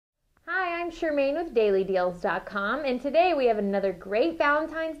I'm Charmaine with DailyDeals.com, and today we have another great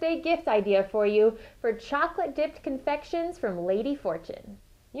Valentine's Day gift idea for you for chocolate-dipped confections from LadyFortune.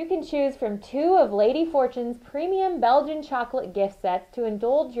 You can choose from 2 of LadyFortune's premium Belgian chocolate gift sets to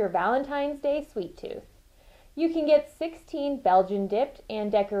indulge your Valentine's Day sweet tooth. You can get 16 Belgian-dipped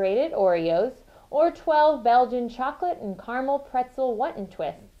and decorated Oreos, or 12 Belgian chocolate and caramel pretzel want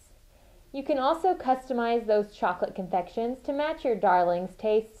twists. You can also customize those chocolate confections to match your darling's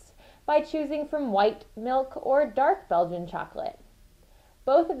tastes by choosing from white, milk, or dark Belgian chocolate.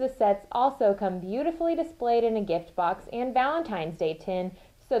 Both of the sets also come beautifully displayed in a gift box and Valentine's Day tin,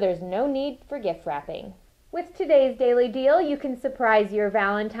 so there's no need for gift wrapping. With today's daily deal, you can surprise your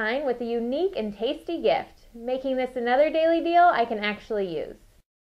Valentine with a unique and tasty gift, making this another daily deal I can actually use.